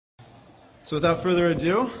So without further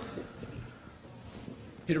ado,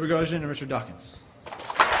 Peter Boghossian and Richard Dawkins.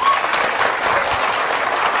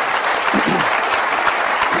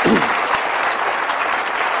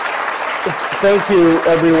 Thank you,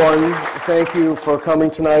 everyone. Thank you for coming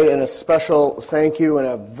tonight, and a special thank you and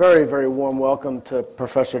a very, very warm welcome to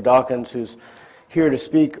Professor Dawkins, who's here to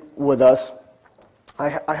speak with us.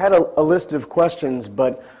 I had a list of questions,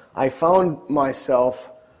 but I found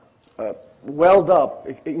myself welled up,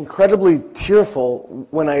 incredibly tearful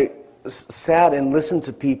when I sat and listened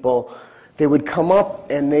to people. They would come up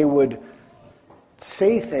and they would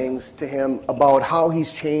say things to him about how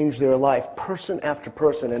he's changed their life, person after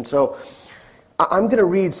person. And so I'm going to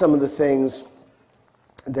read some of the things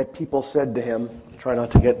that people said to him. Try not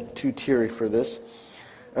to get too teary for this.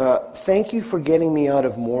 Thank you for getting me out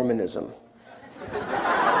of Mormonism.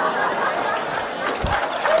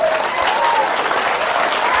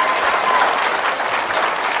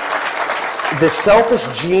 The selfish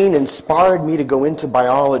gene inspired me to go into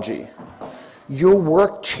biology. Your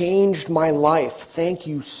work changed my life. Thank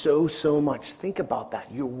you so, so much. Think about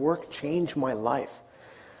that. Your work changed my life.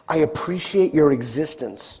 I appreciate your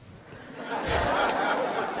existence.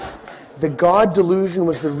 The God delusion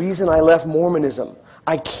was the reason I left Mormonism.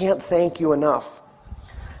 I can't thank you enough.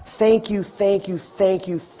 Thank you, thank you, thank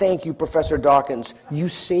you, thank you, Professor Dawkins. You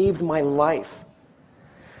saved my life.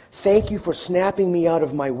 Thank you for snapping me out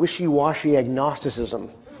of my wishy-washy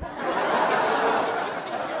agnosticism.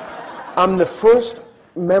 I'm the first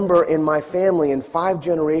member in my family in 5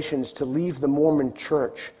 generations to leave the Mormon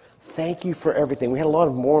church. Thank you for everything. We had a lot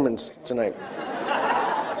of Mormons tonight.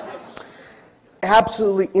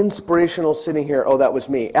 Absolutely inspirational sitting here. Oh, that was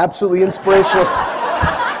me. Absolutely inspirational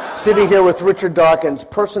sitting here with Richard Dawkins,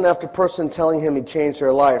 person after person telling him he'd changed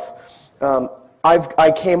their life.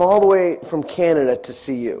 I came all the way from Canada to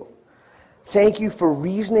see you. Thank you for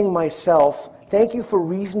reasoning myself. Thank you for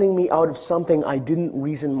reasoning me out of something I didn't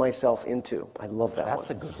reason myself into. I love that one. That's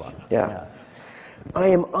a good one. Yeah. I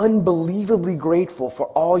am unbelievably grateful for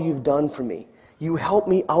all you've done for me. You helped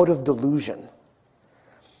me out of delusion.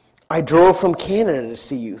 I drove from Canada to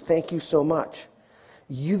see you. Thank you so much.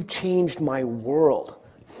 You've changed my world.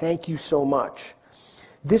 Thank you so much.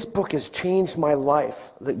 This book has changed my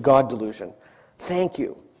life, the God delusion. Thank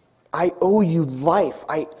you. I owe you life.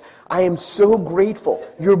 I am so grateful.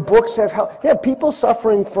 Your books have helped. Yeah, people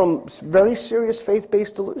suffering from very serious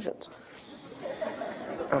faith-based delusions.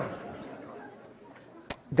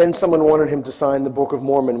 Then someone wanted him to sign the Book of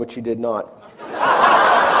Mormon, which he did not.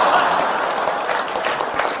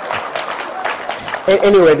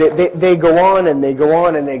 Anyway, they go on and they go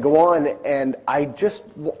on and they go on, and I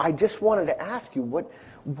just wanted to ask you,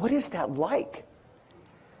 what is that like?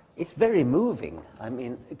 It's very moving. I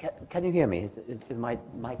mean, can you hear me? Is my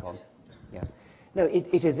mic on? Yeah. No,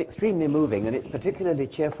 it is extremely moving, and it's particularly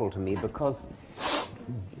cheerful to me because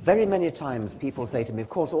very many times people say to me, of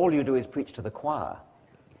course, all you do is preach to the choir.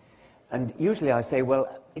 And usually I say,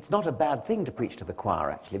 well, it's not a bad thing to preach to the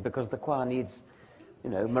choir, actually, because the choir needs,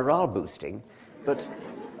 morale boosting. But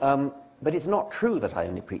it's not true that I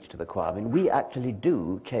only preach to the choir. I mean, we actually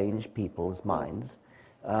do change people's minds.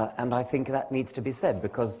 And I think that needs to be said,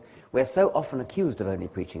 because we're so often accused of only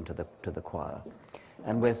preaching to the choir,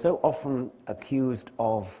 and we're so often accused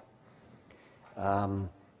of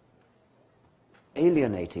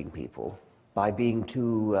alienating people by being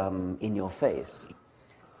too in your face,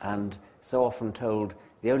 and so often told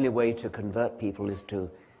the only way to convert people is to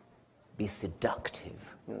be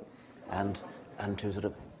seductive, and to sort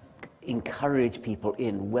of encourage people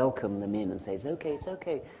in, welcome them in, and say, it's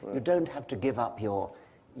okay. Right. You don't have to give up your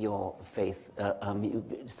faith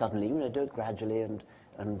suddenly. Do it gradually, and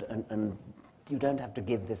you don't have to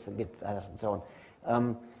give this and give that, and so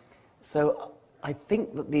on. So I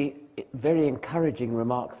think that the very encouraging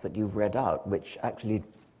remarks that you've read out, which actually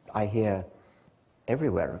I hear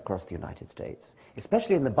everywhere across the United States,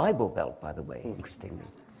 especially in the Bible Belt, by the way, interestingly,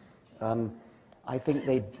 I think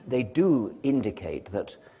they do indicate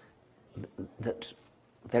that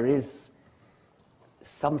there is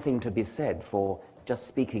something to be said for just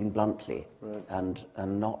speaking bluntly, right, and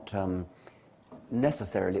not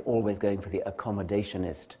necessarily always going for the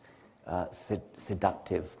accommodationist,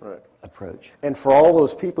 seductive, right, approach. And for all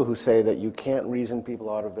those people who say that you can't reason people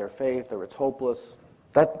out of their faith or it's hopeless,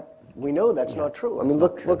 that we know that's not true. I mean,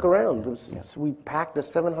 look around. We packed a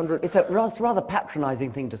 700... It's a rather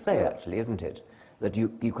patronizing thing to say, actually, isn't it? That you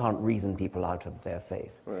can't reason people out of their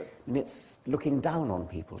faith. Right. And it's looking down on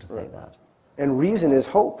people to say that. And reason is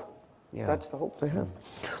hope. Yeah. That's the hope they have.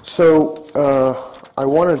 So I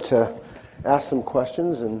wanted to ask some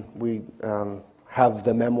questions, and we have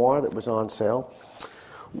the memoir that was on sale.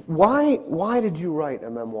 Why did you write a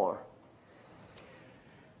memoir?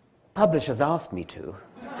 Publishers asked me to.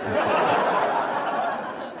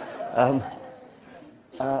 I'm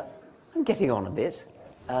getting on a bit,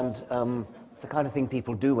 and it's the kind of thing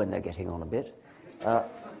people do when they're getting on a bit.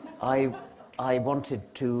 I wanted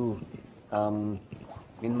to.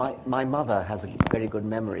 My mother has a very good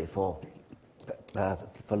memory for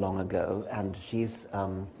long ago, and she's.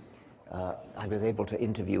 I was able to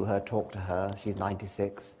interview her, talk to her. She's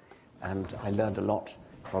 96, and I learned a lot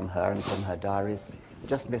from her and from her diaries.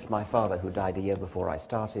 Just missed my father, who died a year before I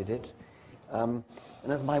started it. And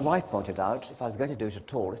as my wife pointed out, if I was going to do it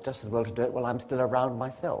at all, it's just as well to do it while I'm still around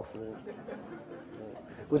myself.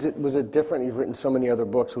 Was it different? You've written so many other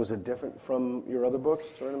books. Was it different from your other books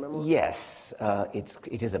to write a memoir? Yes,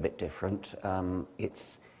 it is a bit different.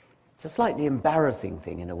 It's a slightly embarrassing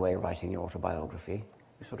thing in a way, writing your autobiography.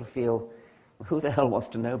 You sort of feel, who the hell wants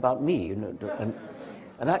to know about me? You know,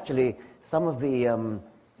 and actually, some of the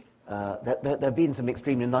there have been some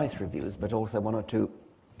extremely nice reviews, but also one or two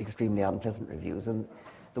extremely unpleasant reviews. And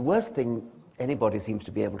the worst thing anybody seems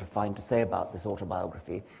to be able to find to say about this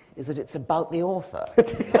autobiography is that it's about the author.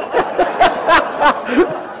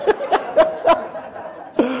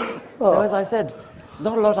 So as I said,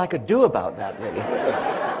 not a lot I could do about that, really.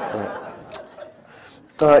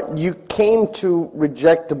 You came to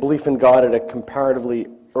reject the belief in God at a comparatively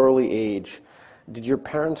early age. Did your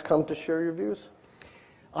parents come to share your views?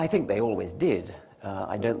 I think they always did.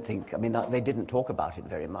 I don't think, I mean, they didn't talk about it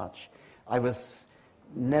very much. I was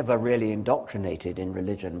never really indoctrinated in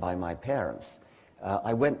religion by my parents.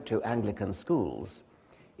 I went to Anglican schools.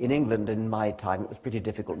 In England, in my time, it was pretty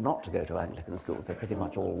difficult not to go to Anglican schools. They pretty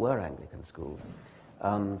much all were Anglican schools.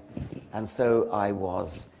 And so I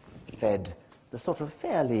was fed the sort of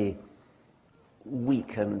fairly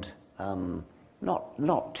weak and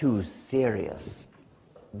not too serious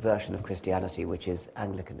version of Christianity, which is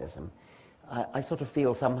Anglicanism. I sort of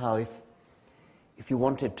feel somehow if you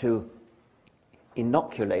wanted to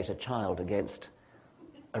inoculate a child against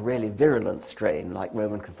a really virulent strain like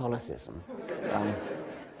Roman Catholicism,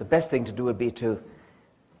 the best thing to do would be to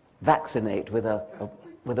vaccinate with a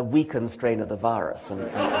weakened strain of the virus. And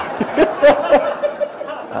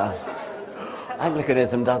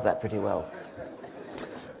Anglicanism does that pretty well.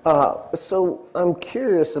 So I'm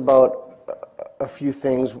curious about a few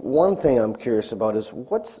things. One thing I'm curious about is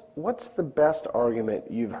what's the best argument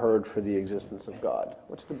you've heard for the existence of God?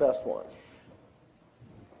 What's the best one?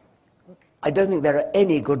 I don't think there are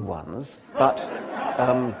any good ones, but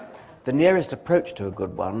the nearest approach to a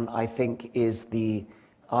good one, I think, is the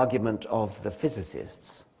argument of the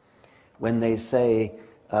physicists when they say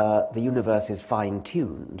the universe is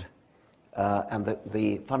fine-tuned and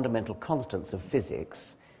the fundamental constants of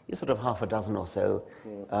physics, you sort of half a dozen or so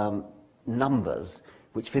numbers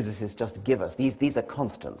which physicists just give us. These are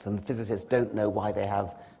constants, and the physicists don't know why they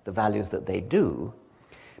have the values that they do.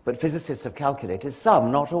 But physicists have calculated,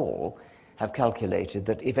 some, not all, have calculated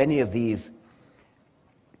that if any of these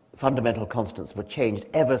fundamental constants were changed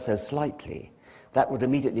ever so slightly, that would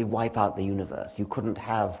immediately wipe out the universe. You couldn't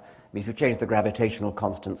have, if you change the gravitational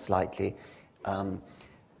constant slightly,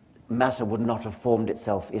 matter would not have formed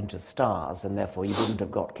itself into stars, and therefore you wouldn't have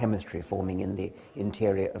got chemistry forming in the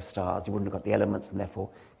interior of stars. You wouldn't have got the elements, and therefore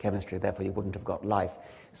chemistry, therefore you wouldn't have got life.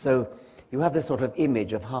 So you have this sort of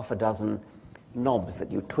image of half a dozen knobs that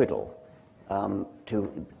you twiddle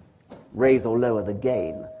to raise or lower the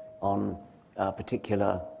gain on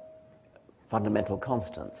particular fundamental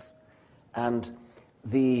constants. And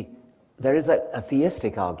there is a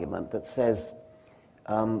theistic argument that says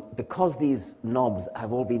because these knobs are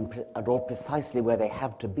all precisely where they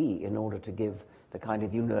have to be in order to give the kind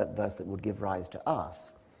of universe that would give rise to us,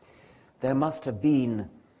 there must have been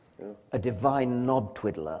a divine knob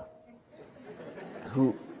twiddler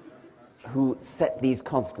who set these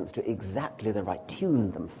constants to exactly the right,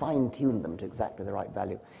 fine-tuned them to exactly the right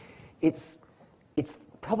value. It's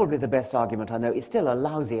probably the best argument I know. It's still a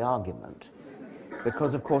lousy argument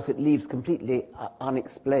because, of course, it leaves completely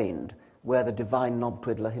unexplained where the divine knob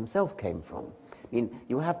twiddler himself came from. I mean,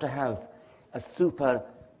 you have to have a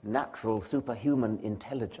supernatural, superhuman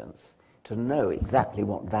intelligence to know exactly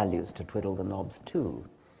what values to twiddle the knobs to.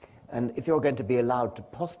 And if you're going to be allowed to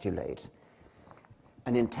postulate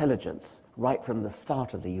an intelligence right from the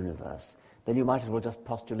start of the universe, then you might as well just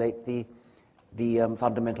postulate the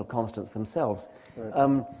fundamental constants themselves.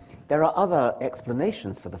 Right. There are other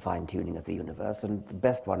explanations for the fine-tuning of the universe, and the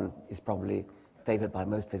best one is probably favored by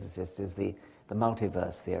most physicists is the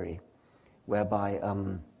multiverse theory, whereby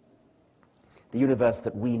the universe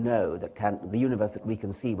that we know, the universe that we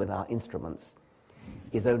can see with our instruments,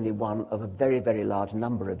 is only one of a very, very large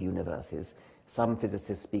number of universes. Some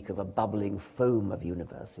physicists speak of a bubbling foam of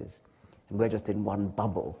universes, and we're just in one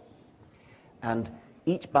bubble. And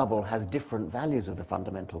each bubble has different values of the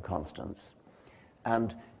fundamental constants.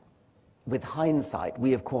 And with hindsight,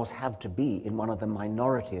 we of course have to be in one of the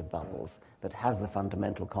minority of bubbles that has the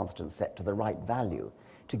fundamental constant set to the right value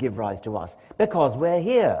to give rise to us, because we're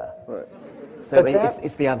here. Right. So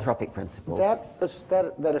it's the anthropic principle.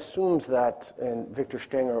 That assumes that, and Victor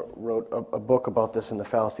Stenger wrote a book about this in The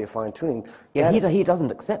Fallacy of Fine-Tuning. Yeah, he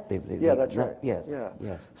doesn't accept the yeah, that's right. Yes, yeah.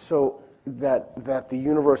 Yes. So that the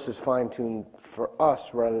universe is fine-tuned for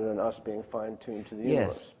us rather than us being fine-tuned to the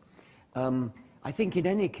universe. Yes. I think in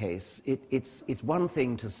any case, it's one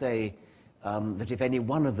thing to say that if any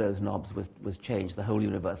one of those knobs was changed, the whole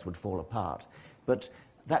universe would fall apart. But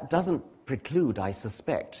that doesn't preclude, I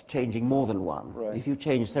suspect, changing more than one. Right. If you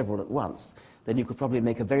change several at once, then you could probably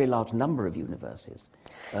make a very large number of universes.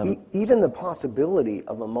 Even the possibility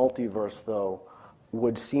of a multiverse, though,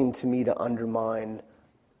 would seem to me to undermine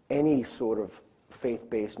any sort of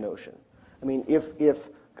faith-based notion. I mean,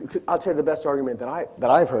 I'll tell you the best argument that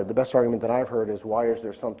I've heard. The best argument that I've heard is, why is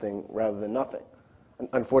there something rather than nothing? And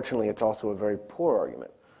unfortunately, it's also a very poor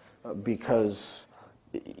argument because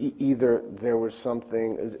either there was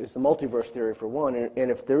something, it's the multiverse theory for one,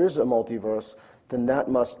 and if there is a multiverse, then that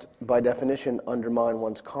must, by definition, undermine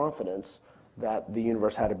one's confidence that the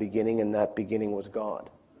universe had a beginning and that beginning was God.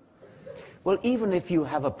 Well, even if you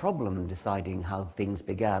have a problem deciding how things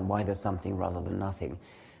began, why there's something rather than nothing,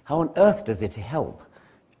 how on earth does it help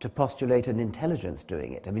to postulate an intelligence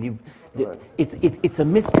doing it? I mean, Right. it's a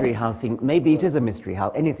mystery how maybe it is a mystery how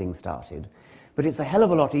anything started, but it's a hell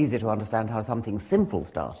of a lot easier to understand how something simple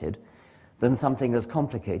started than something as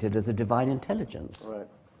complicated as a divine intelligence. Right.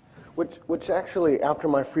 Which actually, after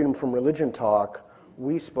my Freedom from Religion talk,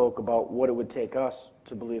 we spoke about what it would take us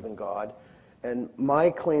to believe in God. And my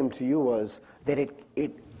claim to you was that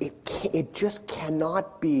it just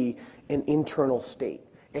cannot be an internal state.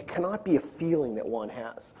 It cannot be a feeling that one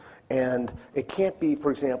has. And it can't be,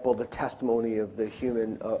 for example, the testimony of the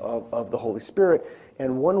human, of the Holy Spirit.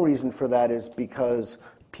 And one reason for that is because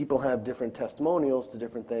people have different testimonials to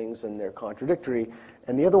different things and they're contradictory.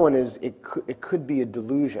 And the other one is it could be a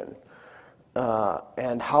delusion.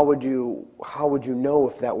 And how would you know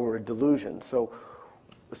if that were a delusion? So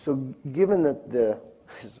given that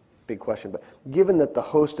this is a big question, but given that the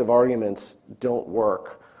host of arguments don't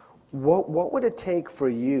work, what would it take for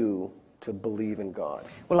you to believe in God?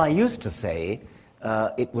 Well, I used to say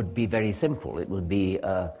it would be very simple. It would be,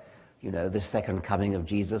 the second coming of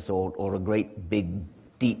Jesus, or a great big,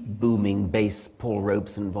 deep, booming bass Paul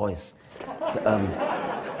Robeson voice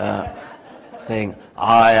saying,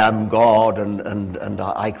 "I am God and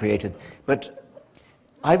I created." But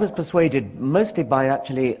I was persuaded mostly by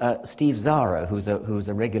actually Steve Zara, who's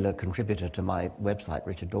a regular contributor to my website,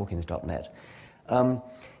 richarddawkins.net.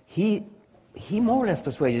 He more or less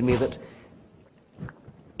persuaded me that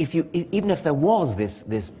even if there was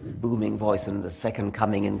this booming voice and the second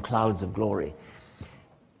coming in clouds of glory,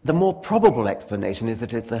 the more probable explanation is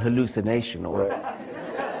that it's a hallucination or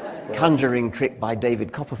a conjuring trick by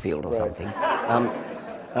David Copperfield or something.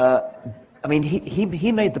 I mean,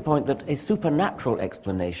 he made the point that a supernatural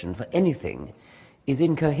explanation for anything is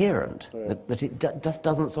incoherent, that it just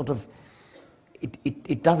doesn't sort of,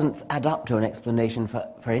 it doesn't add up to an explanation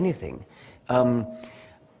for anything.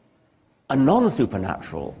 A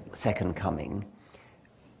non-supernatural second coming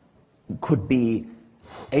could be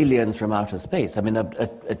aliens from outer space. I mean,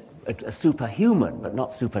 a superhuman but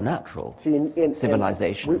not supernatural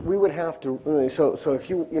civilization. We would have to. So if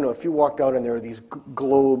you walked out and there were these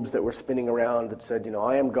globes that were spinning around that said,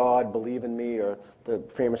 "I am God, believe in me," or the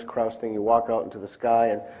famous Krauss thing, you walk out into the sky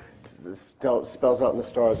and it spells out in the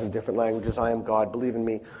stars in different languages, "I am God, believe in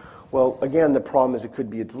me." Well, again, the problem is it could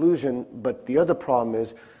be a delusion, but the other problem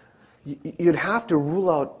is you'd have to rule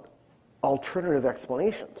out alternative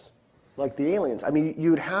explanations, like the aliens. I mean,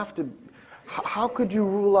 you'd have to. How could you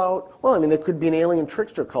rule out? Well, I mean, there could be an alien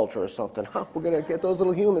trickster culture or something. We're going to get those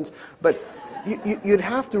little humans. But you'd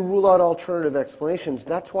have to rule out alternative explanations.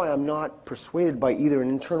 That's why I'm not persuaded by either an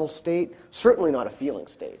internal state, certainly not a feeling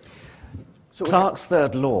state. So Clarke's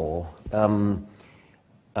third law,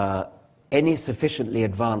 any sufficiently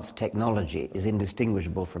advanced technology is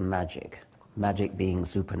indistinguishable from magic. Magic being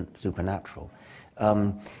supernatural.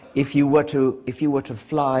 If you were to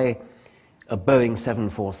fly a Boeing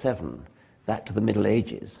 747 back to the Middle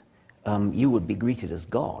Ages, you would be greeted as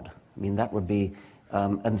God. I mean, that would be,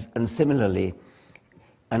 and similarly,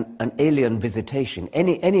 an alien visitation.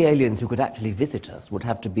 Any aliens who could actually visit us would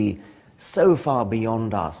have to be so far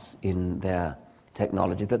beyond us in their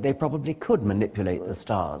technology that they probably could manipulate the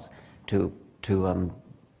stars to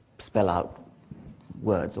spell out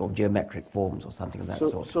words or geometric forms or something of that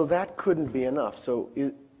sort. So that couldn't be enough. So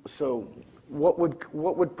what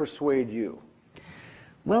would persuade you?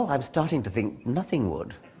 Well, I'm starting to think nothing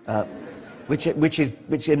would, which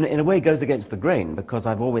in a way goes against the grain, because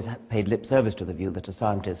I've always paid lip service to the view that a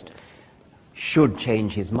scientist should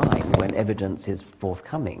change his mind when evidence is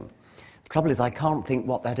forthcoming. The trouble is, I can't think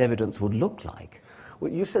what that evidence would look like.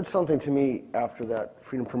 Well, you said something to me after that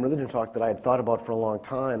Freedom from Religion talk that I had thought about for a long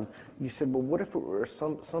time. You said, well, what if it were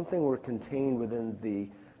something were contained within the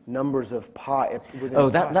numbers of pi?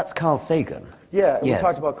 That's Carl Sagan. Yeah, yes. We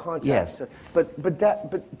talked about context. Yes.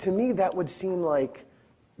 But to me, that would seem like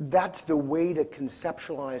that's the way to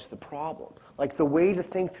conceptualize the problem. Like, the way to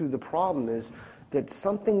think through the problem is that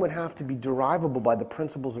something would have to be derivable by the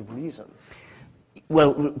principles of reason.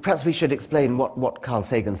 Well, perhaps we should explain what Carl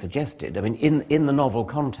Sagan suggested. I mean, in the novel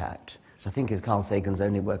Contact, which I think is Carl Sagan's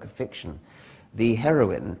only work of fiction, the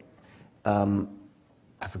heroine, I've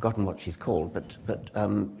forgotten what she's called, but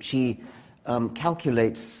she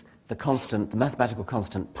calculates the mathematical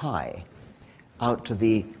constant pi out to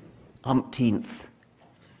the umpteenth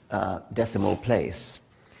decimal place,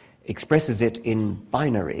 expresses it in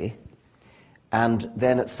binary, and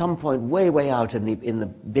then at some point way out in the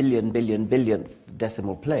billionth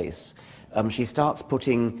decimal place, she starts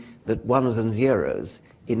putting the ones and zeros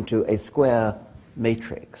into a square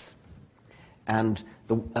matrix. And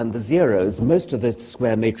the zeros, most of the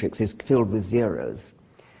square matrix is filled with zeros,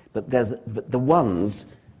 but the ones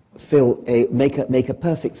make a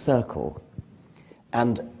perfect circle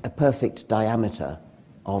and a perfect diameter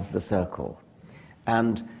of the circle.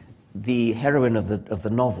 And the heroine of the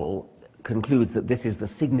novel concludes that this is the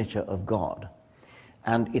signature of God.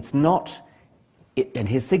 And and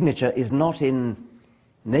his signature is not in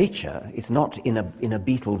nature, it's not in a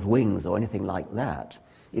beetle's wings or anything like that.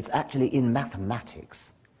 It's actually in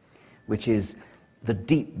mathematics, which is the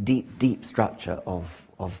deep structure of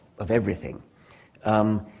everything.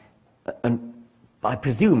 And I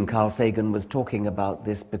presume Carl Sagan was talking about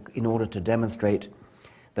this in order to demonstrate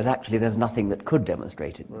that actually there's nothing that could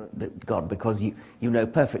demonstrate it, right, God, because you know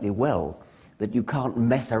perfectly well that you can't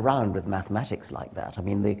mess around with mathematics like that. I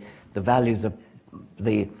mean, the values of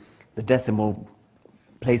the decimal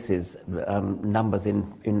places, numbers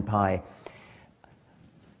in pi,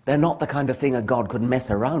 they're not the kind of thing a God could mess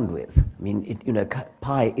around with. I mean,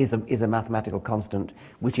 pi is a mathematical constant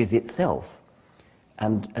which is itself,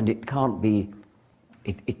 and it can't be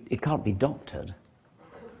doctored.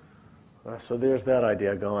 So there's that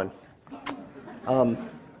idea gone.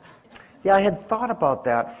 Yeah, I had thought about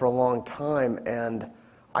that for a long time, and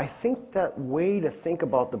I think that way to think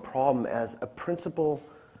about the problem as a principle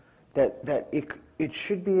that it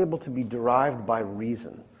should be able to be derived by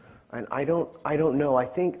reason. And I don't know. I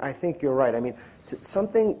think you're right. I mean,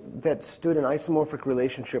 something that stood in isomorphic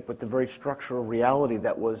relationship with the very structure of reality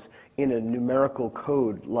that was in a numerical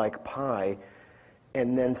code like pi,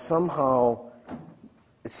 and then somehow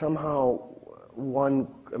one,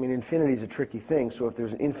 I mean, infinity is a tricky thing, so if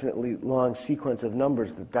there's an infinitely long sequence of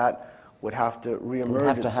numbers, that would have to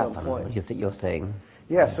reemerge at some point. What do you think you're saying?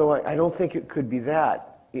 Yeah, so I don't think it could be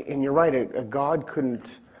that. And you're right, a God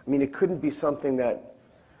couldn't, I mean, it couldn't be something that,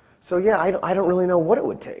 so yeah, I don't really know what it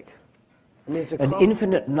would take. I mean, it's an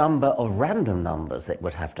infinite number of random numbers that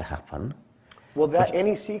would have to happen. Well,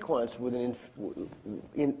 any sequence with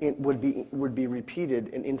would be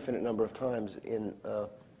repeated an infinite number of times in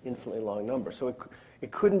infinitely long number. So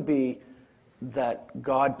it couldn't be that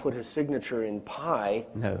God put his signature in pi.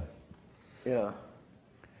 No. Yeah.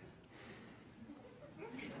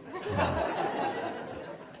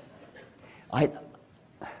 No.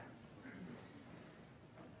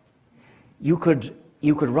 You could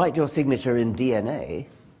write your signature in DNA.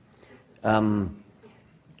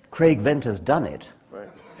 Craig Venter's done it. Right.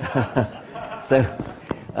 So,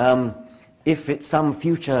 if at some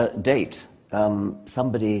future date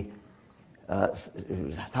somebody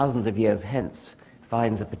thousands of years hence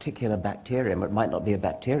finds a particular bacterium, it might not be a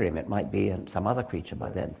bacterium, it might be some other creature by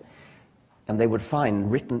then, and they would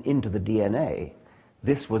find written into the DNA,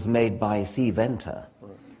 this was made by C. Venter.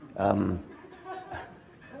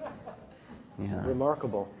 Yeah.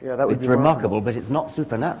 Remarkable. Yeah, that would be remarkable, but it's not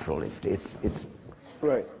supernatural. It's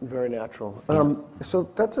right, very natural. So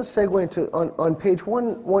that's a segue into on page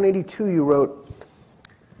 182. You wrote,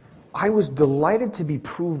 "I was delighted to be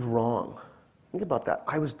proved wrong." Think about that.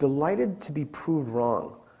 I was delighted to be proved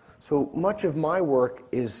wrong. So much of my work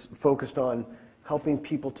is focused on helping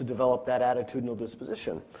people to develop that attitudinal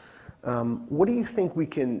disposition. What do you think we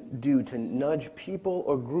can do to nudge people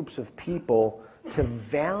or groups of people to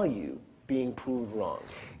value being proved wrong?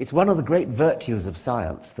 It's one of the great virtues of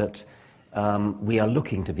science that we are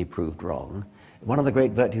looking to be proved wrong. One of the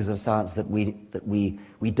great virtues of science that we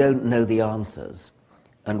don't know the answers,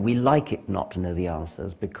 and we like it not to know the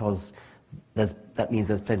answers because that means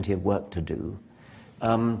there's plenty of work to do.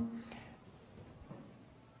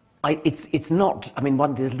 It's not, I mean,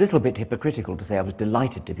 one is a little bit hypocritical to say I was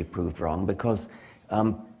delighted to be proved wrong because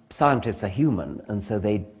scientists are human, and so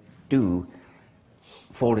they do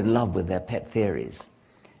fall in love with their pet theories.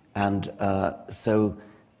 And so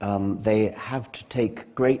they have to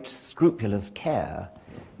take great scrupulous care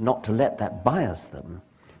not to let that bias them,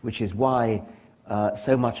 which is why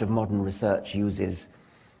so much of modern research uses,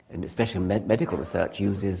 and especially medical research,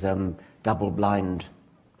 uses double-blind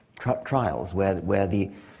trials where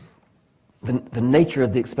the nature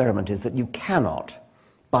of the experiment is that you cannot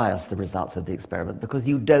bias the results of the experiment because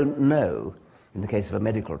you don't know, in the case of a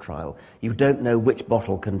medical trial, you don't know which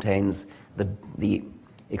bottle contains the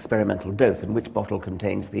experimental dose and which bottle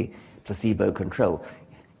contains the placebo control.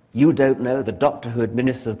 You don't know, the doctor who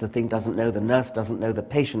administers the thing doesn't know, the nurse doesn't know, the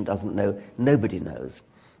patient doesn't know, nobody knows.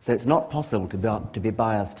 So it's not possible to be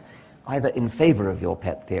biased either in favor of your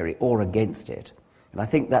pet theory or against it. And I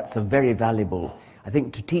think that's a very valuable, I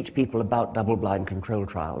think to teach people about double-blind control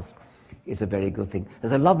trials is a very good thing.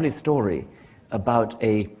 There's a lovely story about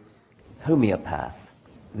a homeopath,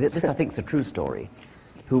 this I think is a true story,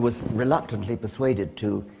 who was reluctantly persuaded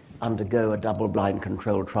to undergo a double-blind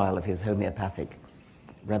control trial of his homeopathic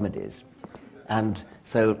remedies. And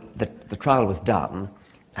so the trial was done,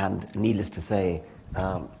 and needless to say,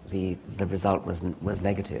 the result was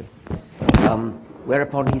negative.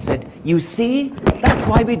 Whereupon he said, "You see, that's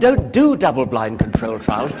why we don't do double-blind control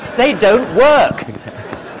trials. They don't work."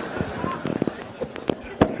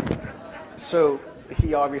 So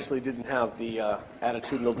he obviously didn't have the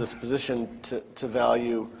attitudinal disposition to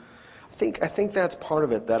value. I think that's part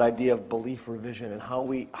of it, that idea of belief revision and how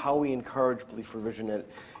we encourage belief revision. And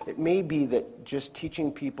it may be that just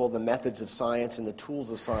teaching people the methods of science and the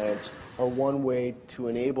tools of science are one way to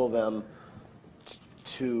enable them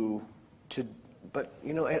to but,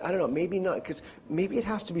 you know, I don't know, maybe not, because maybe it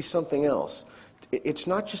has to be something else. It's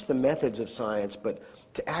not just the methods of science, but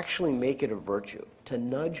to actually make it a virtue, to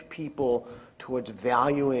nudge people towards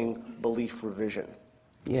valuing belief revision.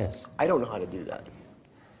 Yes. I don't know how to do that.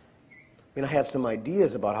 I mean, I have some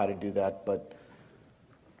ideas about how to do that, but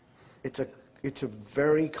it's a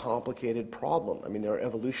very complicated problem. I mean, there are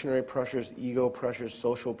evolutionary pressures, ego pressures,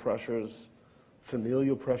 social pressures,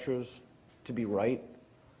 familial pressures to be right.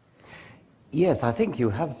 Yes, I think you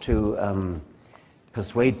have to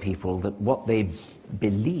persuade people that what they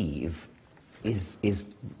believe is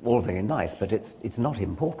all very nice, but it's not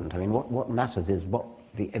important. I mean, what matters is what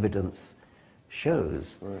the evidence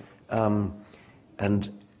shows. Right.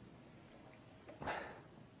 And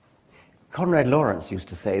Conrad Lawrence used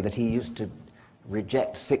to say that he used to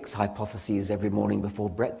reject 6 hypotheses every morning before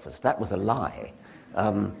breakfast. That was a lie.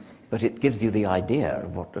 But it gives you the idea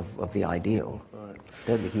of the ideal. Right. I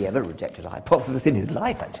don't think he ever rejected a hypothesis in his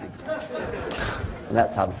life, actually. And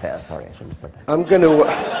that's unfair. Sorry, I shouldn't have said that. I'm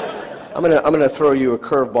going to throw you a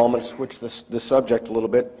curveball. I'm going to switch the subject a little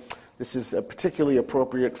bit. This is particularly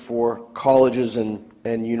appropriate for colleges and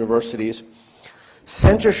universities.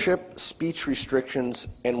 Censorship, speech restrictions,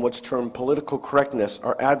 and what's termed political correctness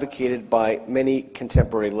are advocated by many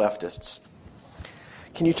contemporary leftists.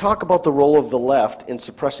 Can you talk about the role of the left in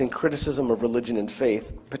suppressing criticism of religion and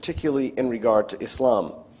faith, particularly in regard to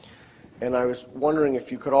Islam? And I was wondering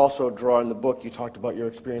if you could also draw in the book, you talked about your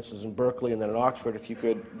experiences in Berkeley and then at Oxford, if you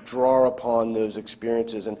could draw upon those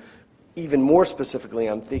experiences. And even more specifically,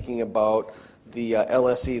 I'm thinking about the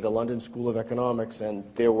LSE, the London School of Economics, and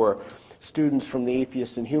there were students from the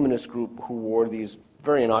atheist and humanist group who wore these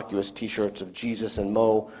very innocuous T-shirts of Jesus and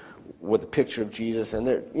Mo with a picture of Jesus, and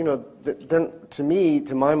they're to me,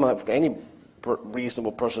 to my mind, for any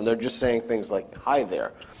reasonable person, they're just saying things like "Hi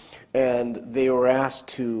there," and they were asked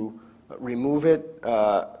to remove it,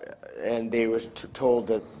 and they were told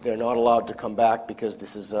that they're not allowed to come back because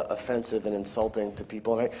this is offensive and insulting to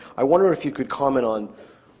people. And I wonder if you could comment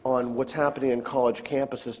on what's happening in college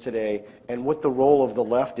campuses today and what the role of the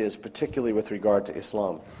left is, particularly with regard to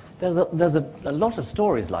Islam. There's a lot of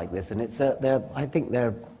stories like this, and I think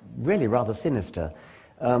they're really rather sinister.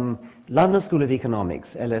 London School of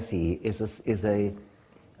Economics, LSE, is a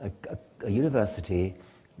university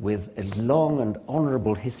with a long and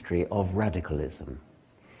honourable history of radicalism.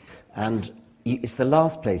 And it's the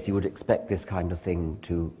last place you would expect this kind of thing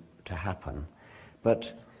to happen.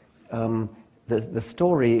 But the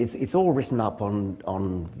story, it's all written up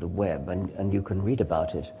on the web, and you can read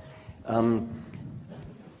about it.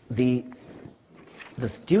 The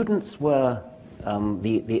students were,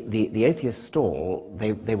 the atheist stall,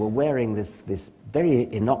 they were wearing this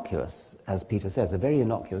very innocuous, as Peter says, a very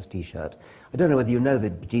innocuous T-shirt. I don't know whether you know the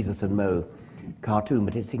Jesus and Mo cartoon,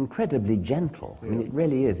 but it's incredibly gentle. I mean, it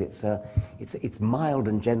really is. It's mild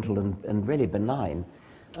and gentle and really benign.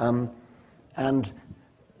 And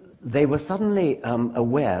they were suddenly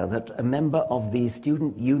aware that a member of the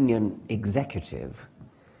student union executive,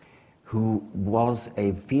 who was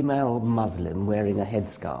a female Muslim wearing a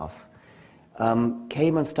headscarf,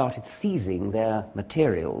 came and started seizing their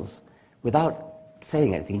materials without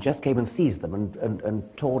saying anything. He just came and seized them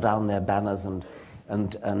and tore down their banners and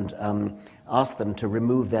asked them to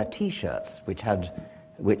remove their T-shirts, which had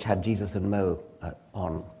Jesus and Mo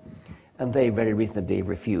on. And they very reasonably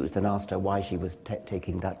refused and asked her why she was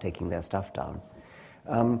taking their stuff down.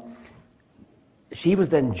 She was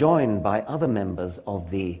then joined by other members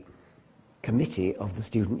of the committee of the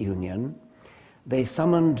student union. They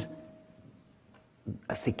summoned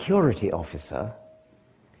a security officer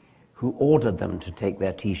who ordered them to take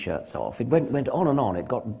their T-shirts off. It went on and on. It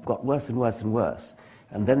got worse and worse and worse.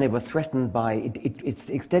 And then they were threatened by, it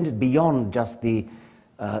extended beyond just the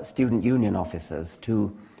student union officers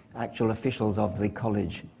to actual officials of the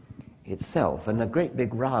college itself. And a great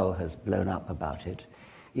big row has blown up about it.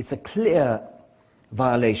 It's a clear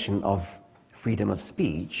violation of freedom of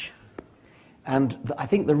speech. And I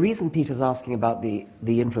think the reason Peter's asking about the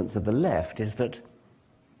influence of the left is that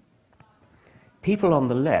people on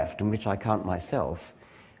the left, in which I count myself,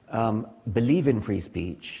 believe in free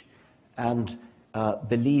speech and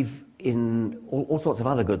believe in all sorts of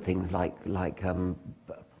other good things like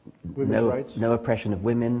Women's rights. No oppression of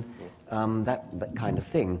women, that kind of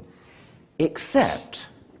thing, except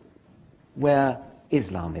where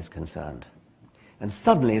Islam is concerned. And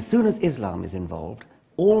suddenly, as soon as Islam is involved,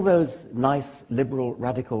 all those nice, liberal,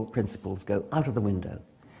 radical principles go out of the window.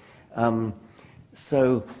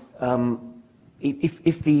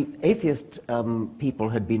 If the atheist people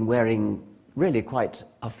had been wearing really quite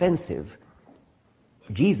offensive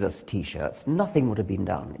Jesus T-shirts, nothing would have been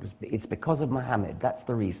done. It's because of Muhammad. That's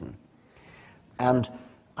the reason. And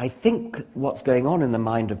I think what's going on in the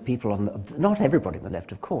mind of people not everybody on the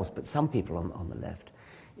left, of course, but some people on the left,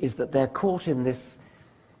 is that they're caught in this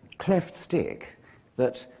cleft stick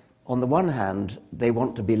that, on the one hand, they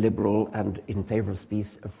want to be liberal and in favor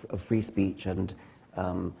of free speech and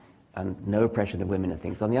no oppression of women and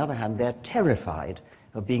things. On the other hand, they're terrified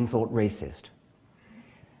of being thought racist.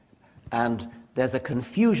 And there's a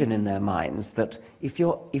confusion in their minds that if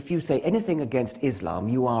you say anything against Islam,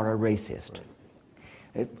 you are a racist.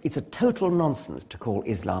 It's a total nonsense to call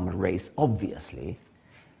Islam a race, obviously.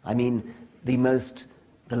 I mean, the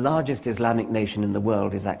largest Islamic nation in the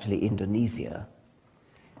world is actually Indonesia.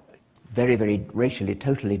 Very, very racially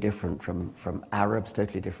totally different from Arabs,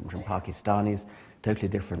 totally different from Pakistanis, totally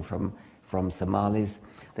different from Somalis.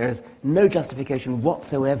 There is no justification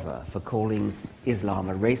whatsoever for calling Islam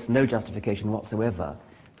a race, no justification whatsoever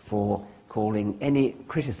for calling any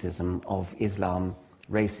criticism of Islam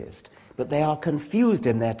racist. But they are confused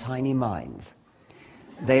in their tiny minds.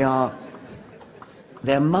 They're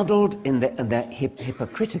muddled and they're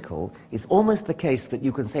hypocritical. It's almost the case that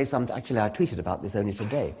you can say something, actually I tweeted about this only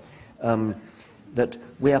today, that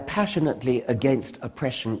we are passionately against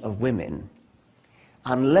oppression of women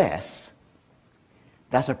unless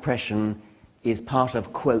that oppression is part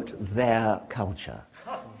of, quote, their culture.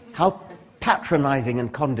 How patronizing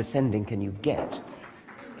and condescending can you get?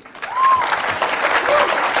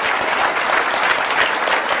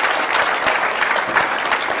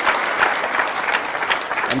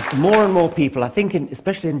 And more people, I think,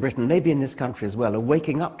 especially in Britain, maybe in this country as well, are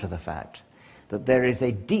waking up to the fact that there is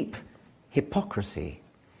a deep hypocrisy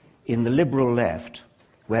in the liberal left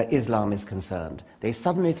where Islam is concerned. They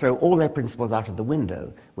suddenly throw all their principles out of the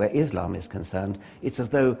window where Islam is concerned. It's as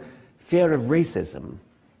though fear of racism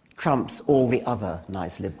trumps all the other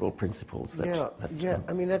nice liberal principles.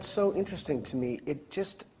 I mean, that's so interesting to me. It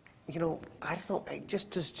just, I don't know,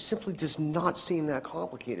 simply does not seem that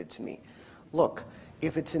complicated to me. Look,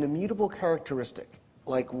 if it's an immutable characteristic,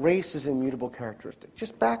 like race is an immutable characteristic,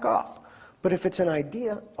 just back off. But if it's an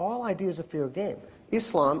idea, all ideas are fair game.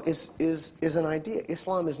 Islam is an idea.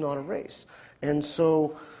 Islam is not a race. And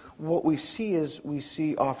so what we see is we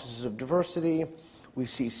see offices of diversity, we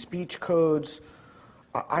see speech codes.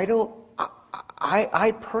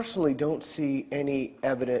 I personally don't see any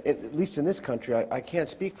evidence, at least in this country, I can't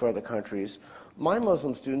speak for other countries. My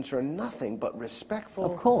Muslim students are nothing but respectful,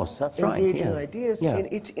 of course, that's engaging right, yeah. ideas, Yeah. and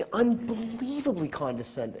it's unbelievably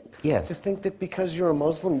condescending. Yes. To think that because you're a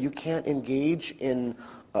Muslim, you can't engage in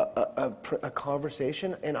a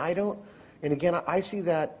conversation, and I don't. And again, I see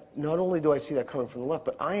that. Not only do I see that coming from the left,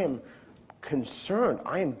 but I am concerned.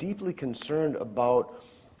 I am deeply concerned about.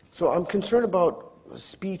 So I'm concerned about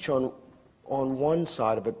speech on one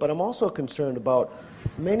side of it, but I'm also concerned about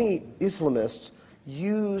many Islamists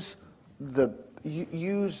use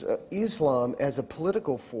Islam as a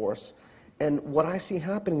political force, and what I see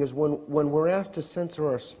happening is when we're asked to censor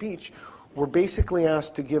our speech, we're basically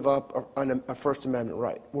asked to give up a First Amendment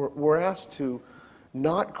right. We're asked to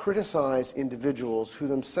not criticize individuals who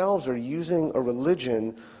themselves are using a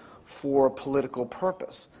religion for a political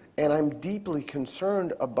purpose. And I'm deeply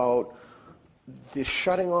concerned about the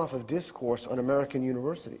shutting off of discourse on American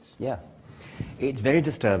universities. Yeah. It's very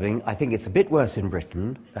disturbing. I think it's a bit worse in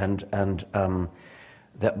Britain, and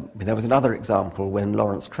there was another example when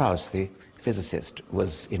Lawrence Krauss, the physicist,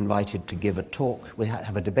 was invited to give a talk. We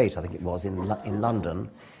have a debate, I think it was, in London,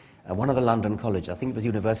 one of the London colleges, I think it was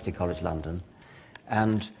University College London,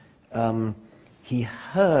 and he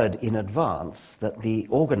heard in advance that the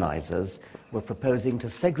organisers were proposing to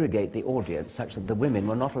segregate the audience such that the women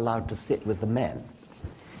were not allowed to sit with the men.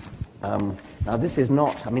 Now this is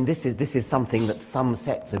not, I mean, this is something that some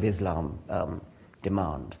sects of Islam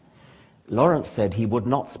demand. Lawrence said he would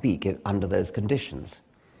not speak under those conditions.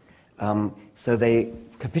 So they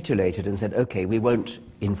capitulated and said, okay, we won't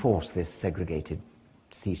enforce this segregated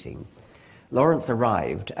seating. Lawrence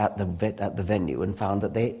arrived at the venue and found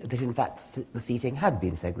that in fact the seating had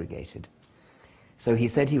been segregated. So he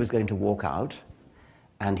said he was going to walk out,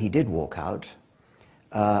 and he did walk out,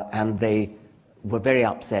 and they were very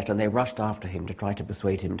upset, and they rushed after him to try to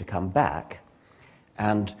persuade him to come back.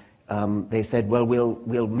 And they said, well,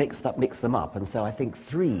 we'll mix them up. And so I think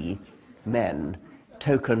 3 men,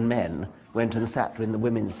 token men, went and sat in the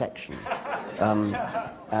women's section.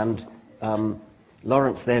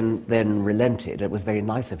 Lawrence then relented. It was very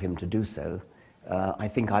nice of him to do so. I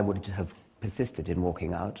think I would have persisted in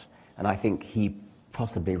walking out, and I think he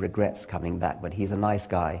possibly regrets coming back, but he's a nice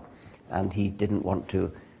guy, and he didn't want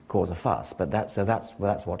to cause a fuss, but that's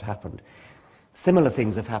what happened. Similar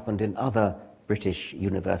things have happened in other British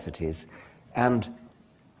universities, and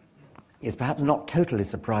it's perhaps not totally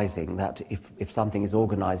surprising that if something is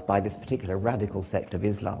organized by this particular radical sect of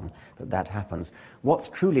Islam, that happens. What's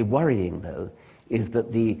truly worrying, though, is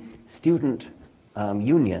that the student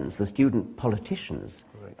unions, the student politicians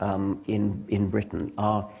in Britain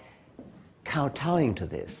are kowtowing to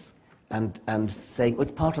this and saying, oh,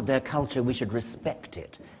 it's part of their culture, we should respect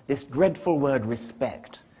it. This dreadful word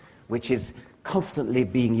respect, which is constantly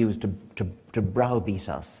being used to browbeat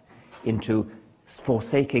us into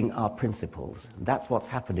forsaking our principles. That's what's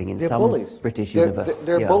happening in some bullies. British universities.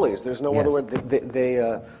 They're bullies. There's no Yes. other word.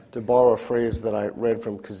 To borrow a phrase that I read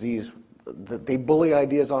from Kaziz, they bully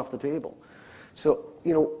ideas off the table. So,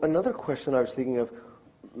 another question I was thinking of,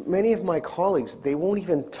 many of my colleagues, they won't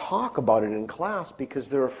even talk about it in class because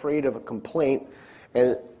they're afraid of a complaint.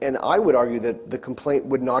 And I would argue that the complaint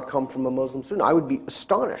would not come from a Muslim student. I would be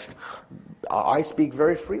astonished. I speak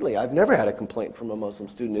very freely. I've never had a complaint from a Muslim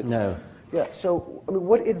student. No. Yeah, so,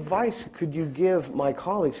 what advice could you give my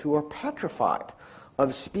colleagues who are petrified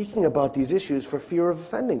of speaking about these issues for fear of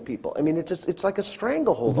offending people? I mean, it's like a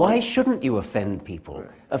stranglehold. Why shouldn't you offend people?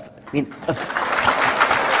 Yeah.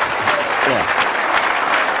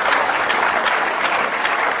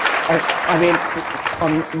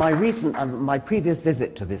 On my previous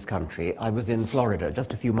visit to this country, I was in Florida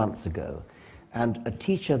just a few months ago, and a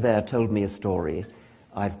teacher there told me a story.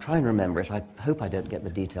 I try and remember it. I hope I don't get the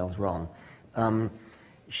details wrong.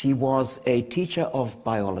 She was a teacher of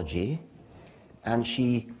biology, and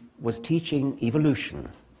she was teaching evolution,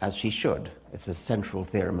 as she should. It's a central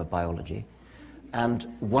theorem of biology. And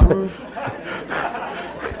one...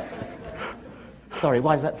 Sorry,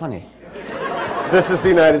 why is that funny? This is the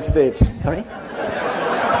United States. Sorry?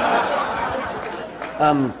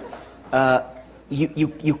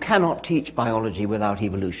 You cannot teach biology without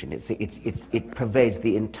evolution. It pervades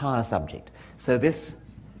the entire subject. So this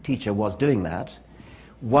teacher was doing that.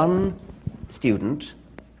 One student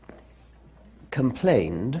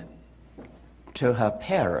complained to her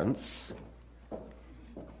parents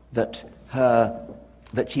that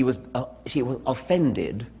she was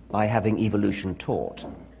offended by having evolution taught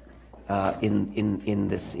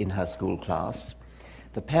in her school class.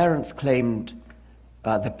 The parents claimed.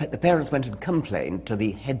 The parents went and complained to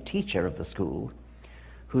the head teacher of the school,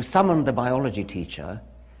 who summoned the biology teacher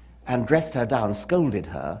and dressed her down, scolded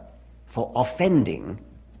her for offending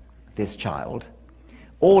this child,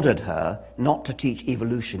 ordered her not to teach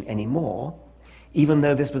evolution anymore, even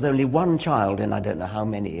though this was only one child in I don't know how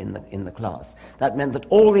many in the class. That meant that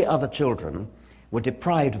all the other children were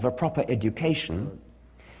deprived of a proper education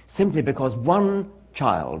simply because one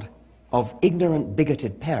child of ignorant,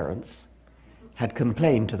 bigoted parents had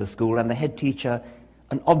complained to the school, and the head teacher,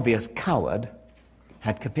 an obvious coward,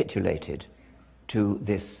 had capitulated to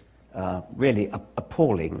this really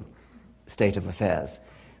appalling state of affairs.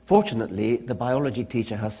 Fortunately, the biology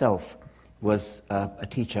teacher herself was a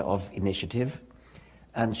teacher of initiative,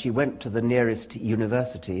 and she went to the nearest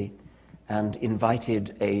university and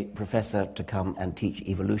invited a professor to come and teach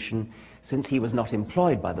evolution. Since he was not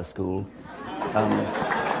employed by the school, and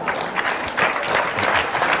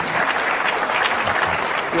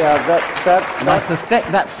I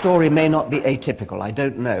suspect that story may not be atypical. I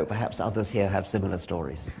don't know. Perhaps others here have similar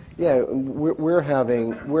stories. Yeah, we're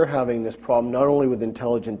having this problem not only with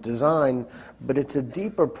intelligent design, but it's a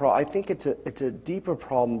deeper problem. I think it's a deeper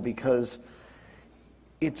problem because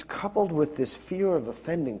it's coupled with this fear of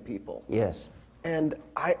offending people. Yes. And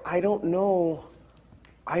I don't know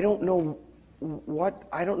how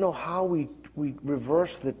we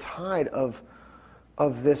reverse the tide of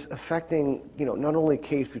this affecting, not only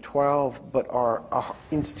K through 12, but our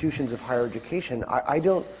institutions of higher education. I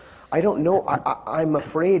don't know. I'm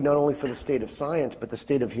afraid not only for the state of science, but the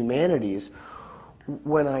state of humanities.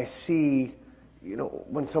 When I see,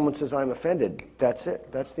 when someone says I'm offended, that's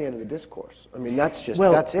it. That's the end of the discourse. I mean, that's it.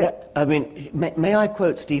 I mean, may I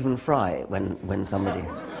quote Stephen Fry when somebody...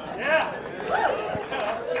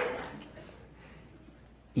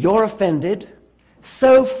 You're offended?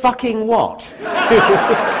 So fucking what?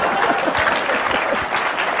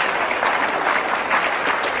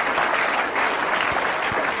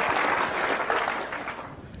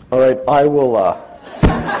 All right,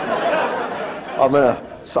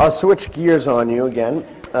 I'll switch gears on you again.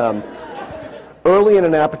 Early in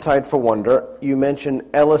An Appetite for Wonder, you mentioned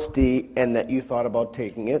LSD and that you thought about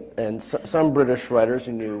taking it, and some British writers,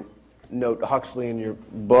 and you note Huxley in your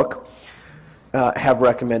book, have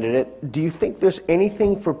recommended it. Do you think there's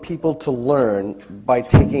anything for people to learn by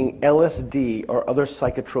taking LSD or other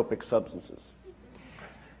psychotropic substances?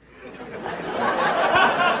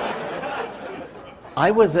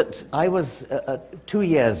 I was 2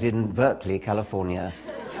 years in Berkeley, California,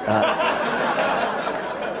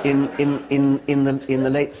 in the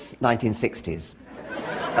late 1960s,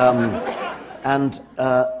 and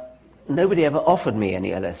nobody ever offered me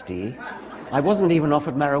any LSD. I wasn't even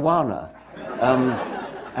offered marijuana.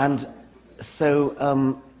 And so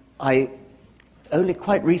I only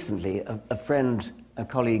quite recently, a friend, a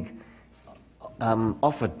colleague,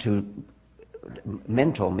 offered to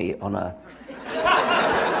mentor me on an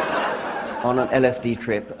LSD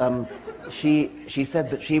trip. She said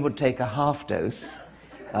that she would take a half dose,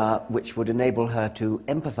 which would enable her to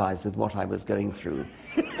empathize with what I was going through,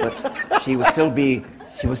 but she would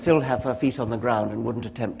still have her feet on the ground and wouldn't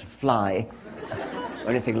attempt to fly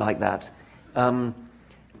or anything like that.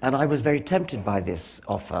 And I was very tempted by this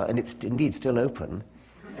offer, and it's indeed still open.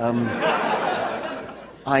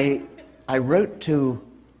 I wrote to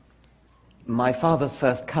my father's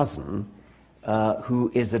first cousin,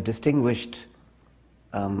 who is a distinguished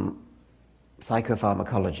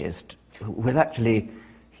psychopharmacologist, who was actually,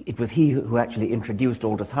 it was he who actually introduced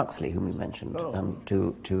Aldous Huxley, whom we mentioned,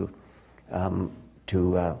 to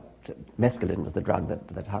mescaline was the drug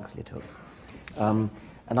that Huxley took.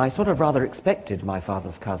 And I sort of rather expected my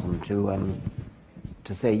father's cousin to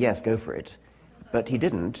say, yes, go for it. But he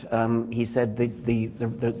didn't. He said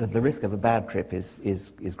the risk of a bad trip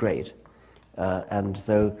is great. And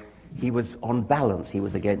so he was, on balance, he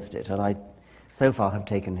was against it. And I, so far, have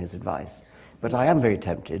taken his advice. But I am very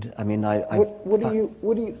tempted. I mean, what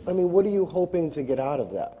are you hoping to get out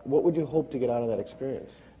of that? What would you hope to get out of that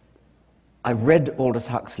experience? I've read Aldous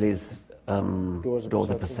Huxley's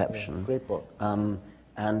Doors of Perception. Yeah, great book.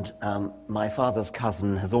 And my father's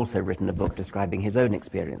cousin has also written a book describing his own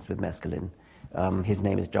experience with mescaline. His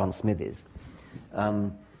name is John Smithies.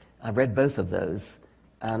 I've read both of those,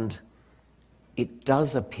 and it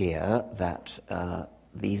does appear that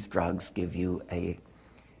these drugs give you a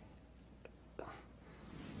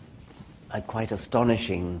quite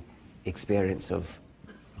astonishing experience of,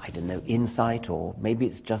 I don't know, insight, or maybe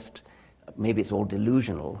it's all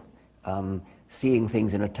delusional, seeing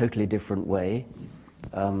things in a totally different way.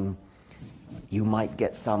 You might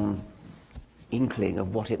get some inkling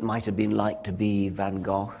of what it might have been like to be Van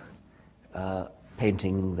Gogh,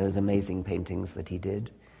 painting those amazing paintings that he did.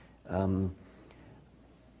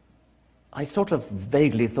 I sort of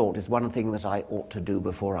vaguely thought it's one thing that I ought to do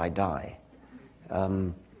before I die.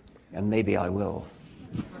 And maybe I will.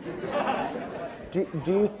 Do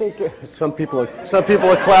you think some people are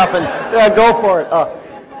clapping? Yeah, go for it.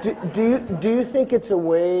 Do you think it's a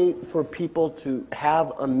way for people to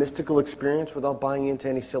have a mystical experience without buying into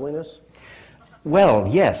any silliness? Well,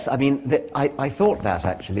 yes. I mean, I thought that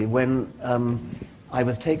actually when I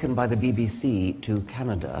was taken by the BBC to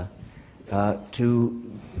Canada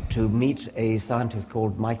to meet a scientist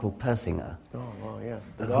called Michael Persinger. Oh, yeah,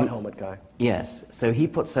 the God helmet guy. Yes. So he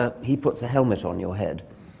puts a helmet on your head,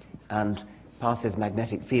 and passes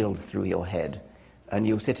magnetic fields through your head, and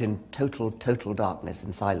you sit in total darkness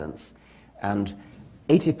and silence. And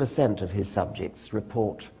 80% of his subjects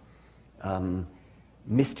report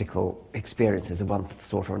mystical experiences of one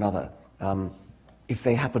sort or another. If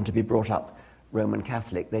they happen to be brought up Roman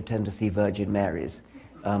Catholic, they tend to see Virgin Marys.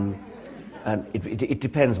 And it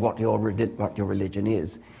depends what your religion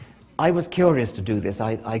is. I was curious to do this.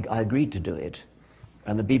 I agreed to do it.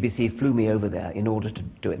 And the BBC flew me over there in order to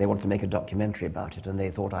do it. They wanted to make a documentary about it, and they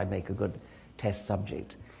thought I'd make a good test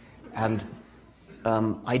subject. And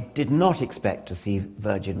I did not expect to see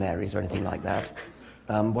Virgin Marys or anything like that.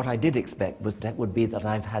 What I did expect would be that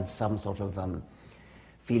I've had some sort of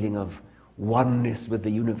feeling of oneness with the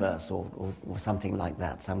universe or something like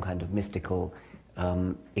that, some kind of mystical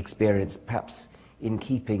experience, perhaps in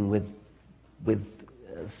keeping with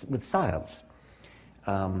science.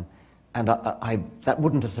 And that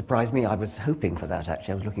wouldn't have surprised me. I was hoping for that,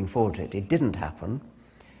 actually. I was looking forward to it. It didn't happen.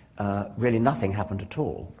 Really nothing happened at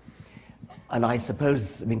all. And I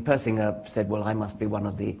suppose, I mean, Persinger said, well, I must be one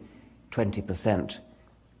of the 20%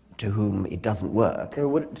 to whom it doesn't work.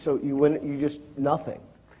 So you just nothing?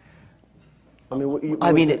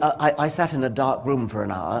 I mean, I sat in a dark room for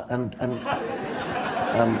an hour, and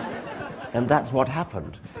that's what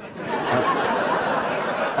happened.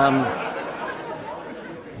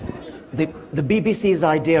 The BBC's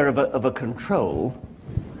idea of a control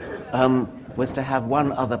was to have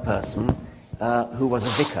one other person who was a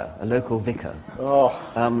vicar, a local vicar. Oh.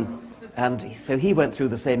 And so he went through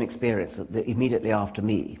the same experience immediately after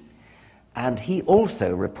me. And he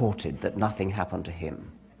also reported that nothing happened to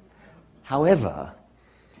him. However,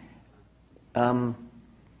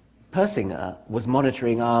 Persinger was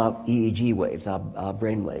monitoring our EEG waves, our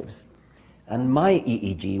brain waves. And my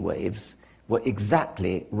EEG waves were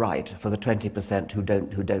exactly right for the 20% who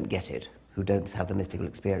don't get it, who don't have the mystical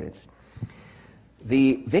experience.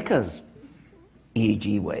 The vicar's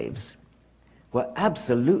EEG waves were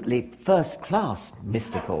absolutely first-class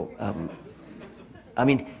mystical. I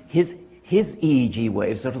mean, his EEG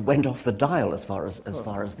waves sort of went off the dial as far as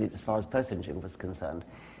Persinger was concerned,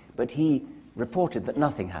 but he reported that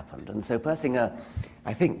nothing happened, and so Persinger,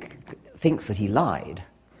 I think, thinks that he lied.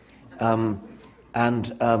 I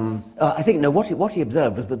think what he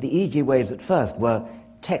observed was that the EEG waves at first were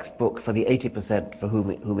textbook for the 80% for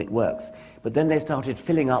whom it works, but then they started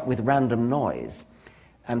filling up with random noise.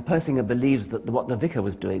 And Persinger believes that what the vicar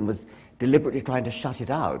was doing was deliberately trying to shut it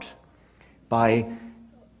out by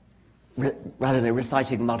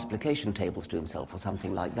reciting multiplication tables to himself or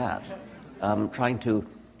something like that, trying to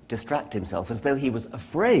distract himself as though he was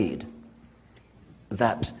afraid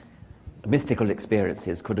that mystical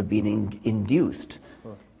experiences could have been induced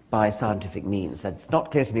by scientific means. It's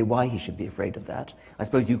not clear to me why he should be afraid of that. I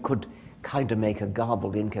suppose you could kind of make a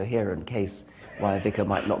garbled, incoherent case why a vicar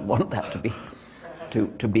might not want that to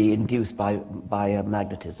be induced by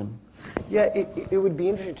magnetism. Yeah, it would be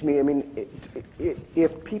interesting to me. I mean,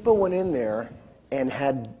 if people went in there and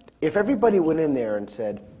if everybody went in there and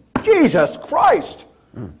said, Jesus Christ,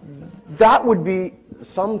 that would be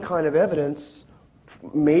some kind of evidence.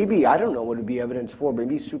 Maybe, I don't know what it would be evidence for,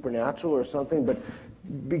 maybe supernatural or something, but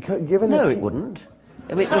because given that... No, it wouldn't.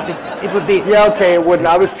 I mean, it would be... Yeah, okay, it wouldn't.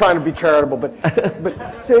 I was trying to be charitable, but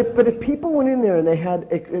if people went in there and they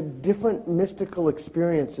had different mystical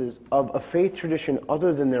experiences of a faith tradition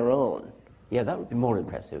other than their own... Yeah, that would be more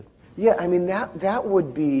impressive. Yeah, I mean, that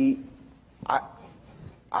would be...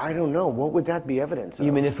 I don't know, what would that be evidence of?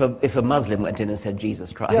 You mean if a Muslim went in and said,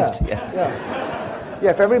 Jesus Christ? Yeah, yes. Yeah,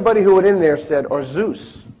 if everybody who went in there said, or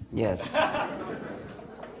Zeus. Yes.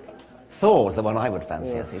 Thor's the one I would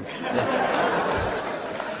fancy, I think.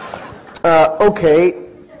 Yeah. Okay,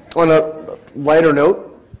 on a lighter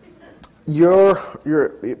note,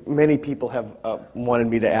 many people have wanted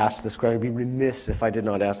me to ask this question. I'd be remiss if I did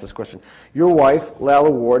not ask this question. Your wife, Lalla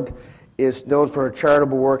Ward, is known for her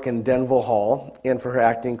charitable work in Denville Hall and for her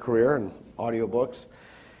acting career and audiobooks.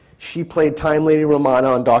 She played Time Lady Romana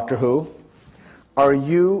on Doctor Who. Are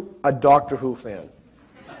you a Doctor Who fan?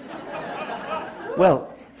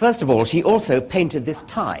 Well, First of all, she also painted this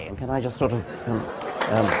tie, and can I just sort of...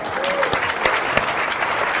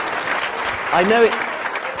 I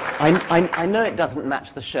know it doesn't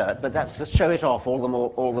match the shirt, but that's to show it off all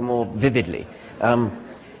the more vividly.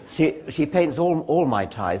 She paints all my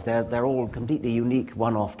ties. They're all completely unique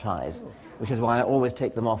one-off ties, which is why I always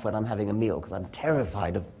take them off when I'm having a meal, because I'm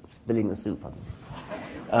terrified of spilling the soup on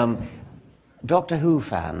them. Doctor Who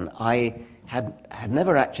fan. I had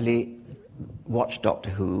never actually watched Doctor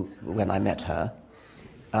Who when I met her.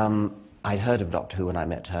 I'd heard of Doctor Who when I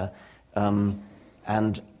met her,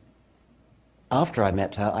 and after I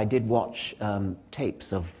met her, I did watch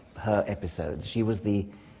tapes of her episodes. She was the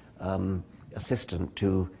assistant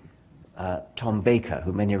to Tom Baker,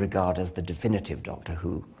 who many regard as the definitive Doctor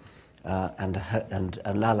Who, and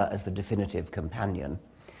Lalla as the definitive companion.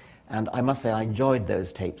 And I must say I enjoyed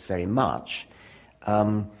those tapes very much.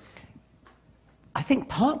 I think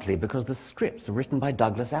partly because the scripts were written by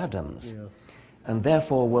Douglas Adams, and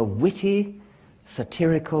therefore were witty,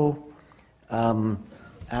 satirical,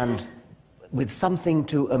 and with something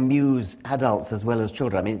to amuse adults as well as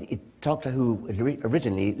children. I mean, Doctor Who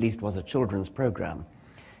originally at least was a children's program,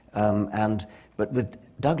 but with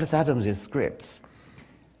Douglas Adams's scripts,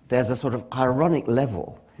 there's a sort of ironic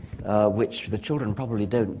level which the children probably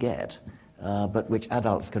don't get, but which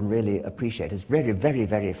adults can really appreciate. It's very, very,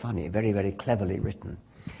 very funny, very, very cleverly written.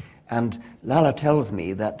 And Lalla tells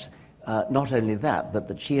me that not only that, but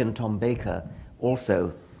that she and Tom Baker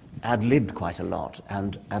also ad-libbed quite a lot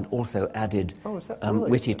and also added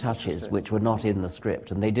witty touches which were not in the script.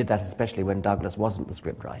 And they did that especially when Douglas wasn't the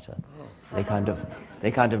script writer. They kind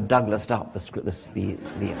of Douglased up the script.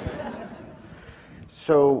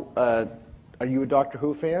 So, are you a Doctor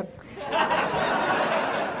Who fan?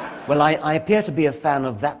 Well, I appear to be a fan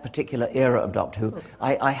of that particular era of Doctor Who. Okay.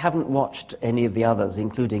 I haven't watched any of the others,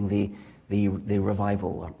 including the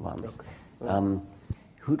revival ones. Okay.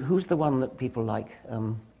 Who's the one that people like?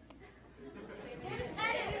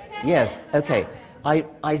 Yes, okay.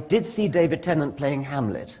 I did see David Tennant playing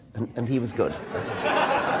Hamlet, and he was good.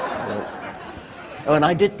 Oh, and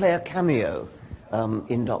I did play a cameo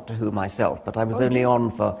in Doctor Who myself, but I was only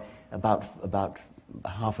on for about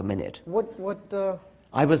half a minute.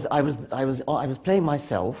 I was playing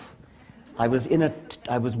myself. I was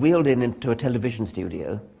wheeled into a television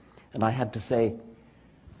studio, and I had to say,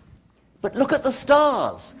 "But look at the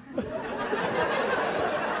stars!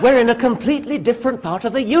 We're in a completely different part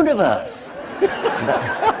of the universe."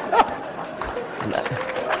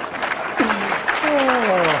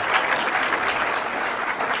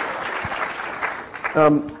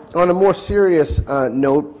 On a more serious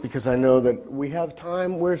note, because I know that we have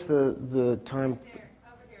time. Where's the time?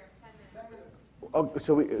 Oh,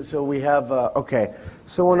 so we have okay.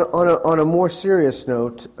 So on a more serious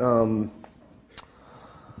note,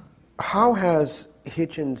 how has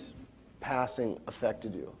Hitchens' passing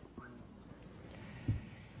affected you?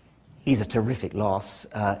 He's a terrific loss.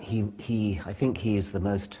 I think he is the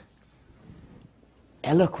most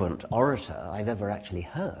eloquent orator I've ever actually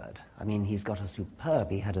heard. I mean, he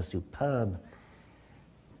had a superb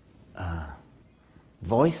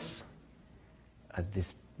voice,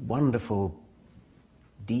 this wonderful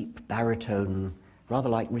deep baritone, rather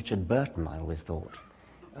like Richard Burton, I always thought.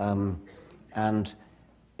 And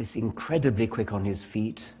is incredibly quick on his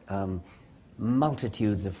feet,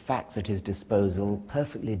 multitudes of facts at his disposal,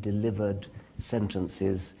 perfectly delivered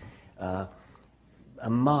sentences, a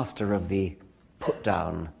master of the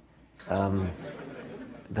put-down,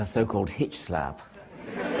 the so-called hitch slap.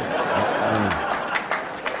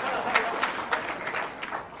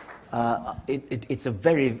 It was a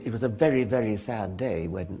very, very sad day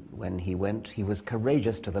when he went. He was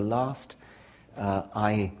courageous to the last.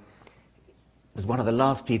 I was one of the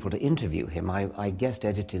last people to interview him. I guest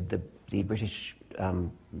edited the British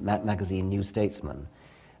magazine New Statesman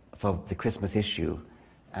for the Christmas issue,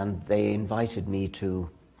 and they invited me to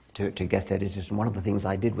guest edit it, and one of the things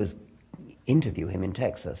I did was interview him in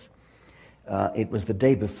Texas. It was the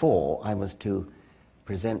day before I was to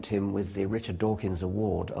present him with the Richard Dawkins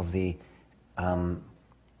Award of the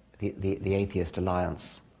Atheist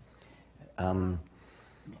Alliance. And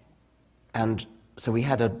so we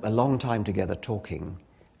had a long time together talking,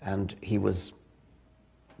 and he was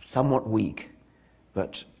somewhat weak,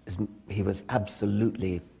 but he was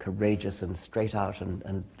absolutely courageous and straight out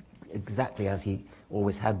and exactly as he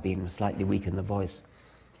always had been, slightly weak in the voice.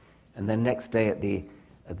 And then next day at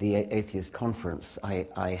the atheist conference,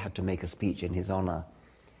 I had to make a speech in his honor,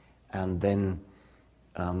 and then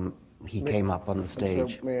he came up on the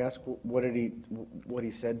stage. So may I ask what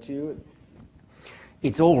he said to you?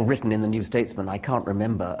 It's all written in the New Statesman. I can't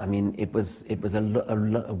remember. I mean, it was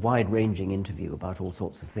a wide-ranging interview about all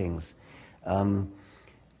sorts of things. And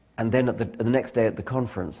then the next day at the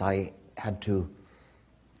conference, I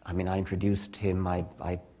introduced him.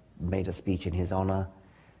 I made a speech in his honor.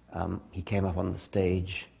 He came up on the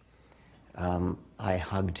stage. I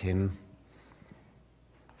hugged him.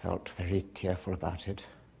 Felt very tearful about it.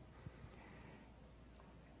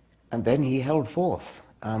 And then he held forth.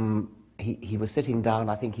 He was sitting down.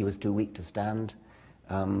 I think he was too weak to stand.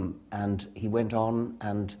 And he went on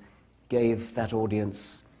and gave that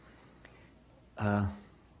audience, well,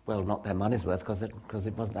 not their money's worth, because it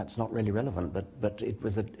wasn't. That's not really relevant. But it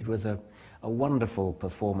was a wonderful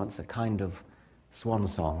performance, a kind of swan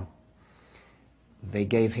song. They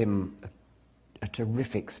gave him a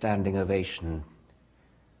terrific standing ovation.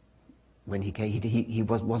 When he came, he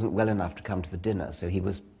wasn't well enough to come to the dinner, so he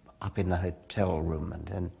was up in the hotel room, and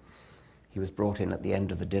then he was brought in at the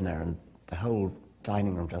end of the dinner, and the whole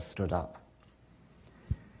dining room just stood up.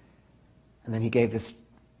 And then he gave this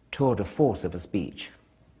tour de force of a speech,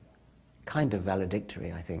 kind of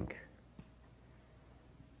valedictory, I think.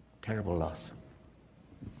 Terrible loss.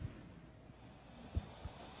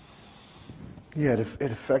 Yeah,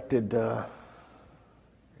 it affected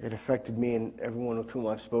me and everyone with whom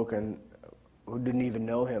I've spoken who didn't even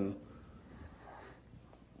know him.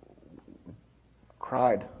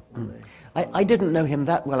 Cried. I didn't know him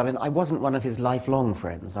that well. I mean, I wasn't one of his lifelong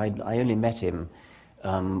friends. I only met him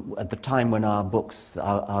at the time when our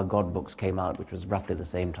God books came out, which was roughly the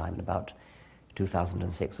same time, about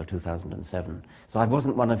 2006 or 2007. So I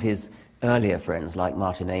wasn't one of his earlier friends like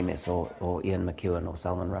Martin Amis or Ian McEwan or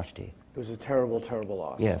Salman Rushdie. It was a terrible, terrible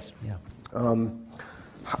loss. Yes, yeah.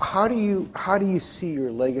 How do you see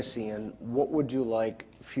your legacy, and what would you like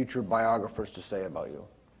future biographers to say about you?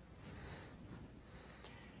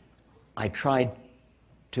 I tried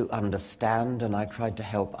to understand, and I tried to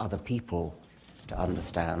help other people to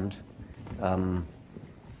understand.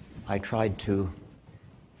 I tried to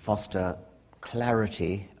foster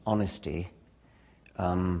clarity, honesty.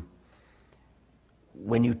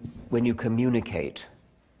 When you communicate,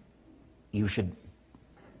 you should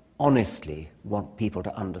honestly want people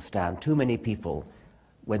to understand. Too many people,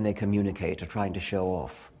 when they communicate, are trying to show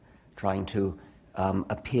off, trying to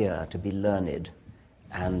appear to be learned,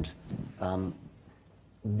 and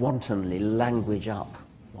wantonly language up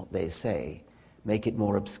what they say, make it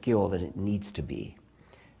more obscure than it needs to be.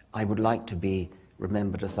 I would like to be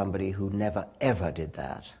remembered as somebody who never ever did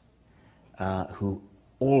that, who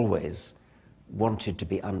always wanted to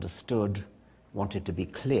be understood, wanted to be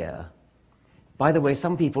clear. By the way,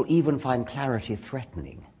 some people even find clarity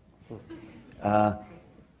threatening.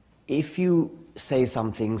 If you say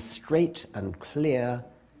something straight and clear,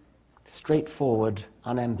 straightforward,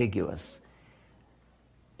 unambiguous,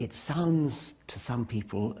 it sounds to some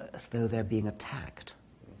people as though they're being attacked.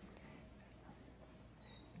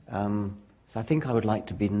 So I think I would like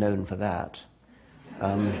to be known for that.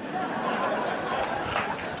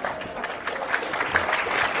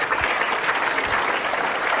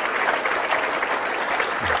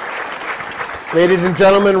 Ladies and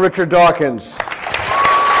gentlemen, Richard Dawkins.